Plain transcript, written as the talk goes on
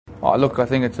Oh, look, I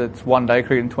think it's one-day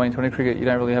cricket and 2020 cricket. You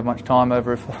don't really have much time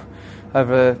over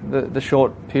the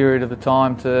short period of the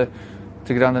time to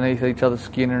get underneath each other's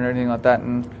skin and everything like that.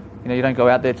 And you don't go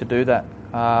out there to do that.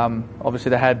 Obviously,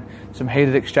 they had some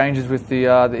heated exchanges with the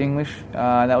English,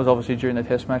 and that was obviously during the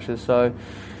Test matches. So,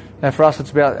 for us, it's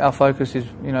about our focus is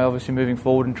obviously moving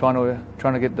forward and trying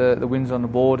to get the wins on the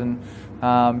board, and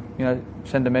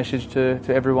send a message to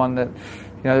everyone that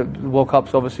the World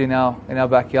Cup's obviously in our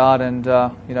backyard, and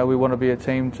we want to be a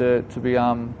team to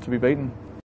be beaten.